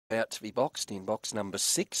Out to be boxed in box number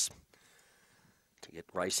 6 to get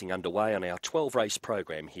racing underway on our 12-race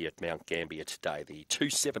program here at Mount Gambier today. The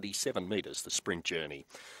 277 metres, the sprint journey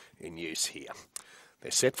in use here.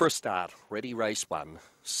 They're set for a start. Ready, race 1,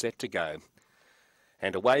 set to go.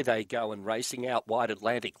 And away they go, and racing out wide,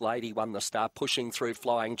 Atlantic Lady won the start, pushing through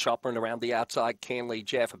Flying Chopper, and around the outside Canley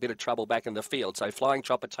Jeff, a bit of trouble back in the field. So Flying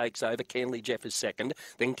Chopper takes over, Canley Jeff is second.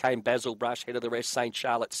 Then came Basil Brush, head of the rest, St.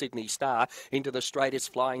 Charlotte, Sydney Star. Into the straight is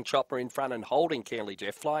Flying Chopper in front and holding Canley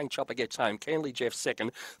Jeff. Flying Chopper gets home, Canley Jeff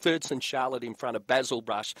second. Third, St. Charlotte in front of Basil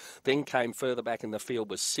Brush. Then came further back in the field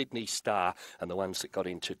was Sydney Star, and the ones that got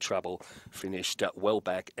into trouble finished well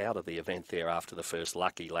back out of the event there after the first.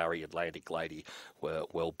 Lucky Larry, Atlantic Lady were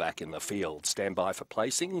well back in the field. Stand by for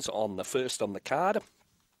placings on the first on the card.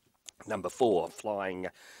 Number 4, Flying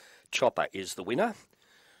Chopper is the winner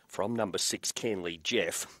from number 6, Canley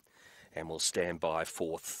Jeff, and we'll stand by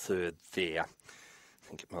for third there. I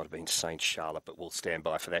think it might have been St. Charlotte, but we'll stand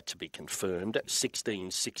by for that to be confirmed.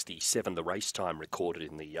 16:67 the race time recorded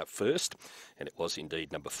in the first, and it was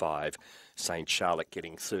indeed number 5, St. Charlotte,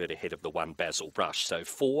 getting third ahead of the 1, Basil Brush. So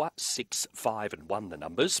 4, 6, 5 and 1 the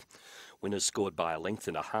numbers. Winners scored by a length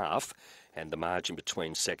and a half, and the margin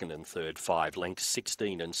between second and third, 5 lengths.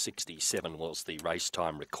 16 and 67 was the race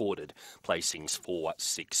time recorded. Placings 4,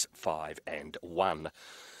 6, 5 and 1.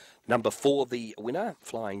 Number 4, the winner,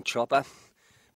 Flying Chopper.